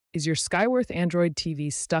Is your Skyworth Android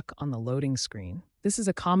TV stuck on the loading screen? This is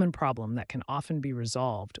a common problem that can often be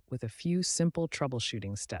resolved with a few simple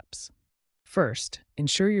troubleshooting steps. First,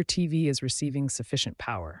 ensure your TV is receiving sufficient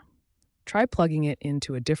power. Try plugging it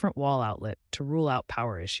into a different wall outlet to rule out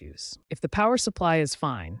power issues. If the power supply is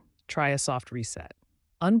fine, try a soft reset.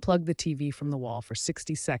 Unplug the TV from the wall for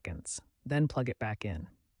 60 seconds, then plug it back in.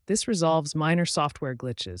 This resolves minor software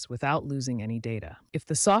glitches without losing any data. If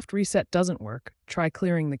the soft reset doesn't work, try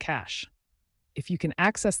clearing the cache. If you can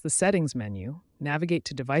access the Settings menu, navigate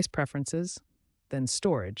to Device Preferences, then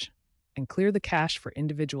Storage, and clear the cache for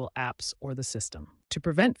individual apps or the system. To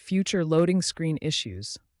prevent future loading screen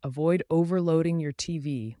issues, avoid overloading your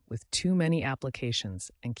TV with too many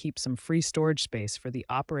applications and keep some free storage space for the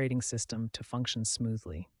operating system to function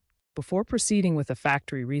smoothly. Before proceeding with a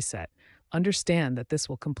factory reset, understand that this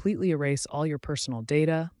will completely erase all your personal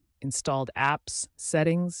data, installed apps,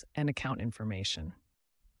 settings, and account information.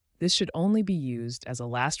 This should only be used as a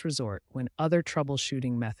last resort when other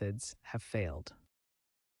troubleshooting methods have failed.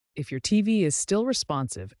 If your TV is still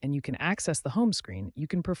responsive and you can access the home screen, you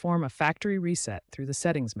can perform a factory reset through the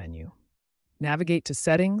Settings menu. Navigate to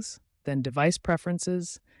Settings, then Device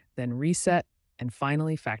Preferences, then Reset, and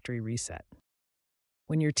finally Factory Reset.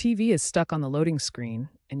 When your TV is stuck on the loading screen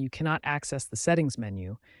and you cannot access the Settings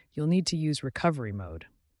menu, you'll need to use Recovery Mode.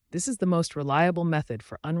 This is the most reliable method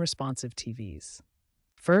for unresponsive TVs.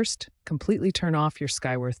 First, completely turn off your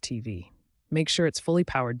Skyworth TV. Make sure it's fully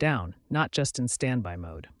powered down, not just in standby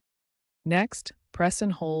mode. Next, press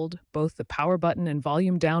and hold both the power button and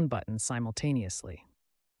volume down button simultaneously.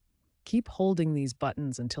 Keep holding these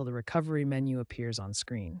buttons until the recovery menu appears on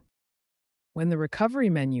screen. When the recovery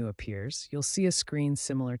menu appears, you'll see a screen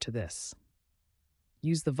similar to this.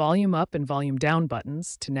 Use the volume up and volume down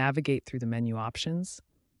buttons to navigate through the menu options,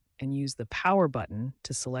 and use the power button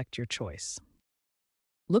to select your choice.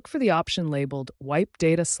 Look for the option labeled Wipe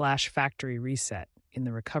Data/Factory Reset in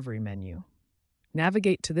the recovery menu.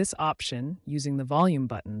 Navigate to this option using the volume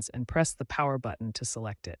buttons and press the power button to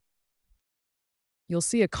select it. You'll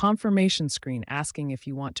see a confirmation screen asking if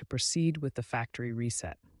you want to proceed with the factory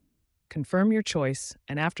reset. Confirm your choice,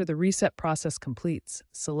 and after the reset process completes,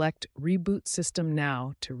 select Reboot System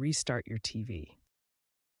Now to restart your TV.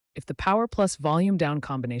 If the power plus volume down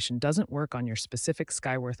combination doesn't work on your specific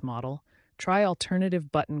Skyworth model, try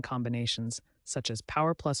alternative button combinations such as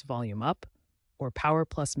power plus volume up or power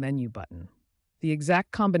plus menu button. The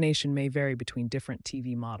exact combination may vary between different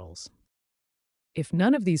TV models. If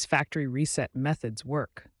none of these factory reset methods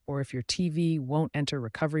work, or if your TV won't enter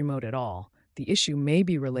recovery mode at all, the issue may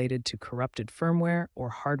be related to corrupted firmware or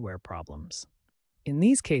hardware problems. In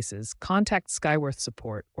these cases, contact Skyworth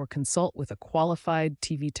support or consult with a qualified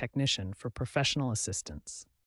TV technician for professional assistance.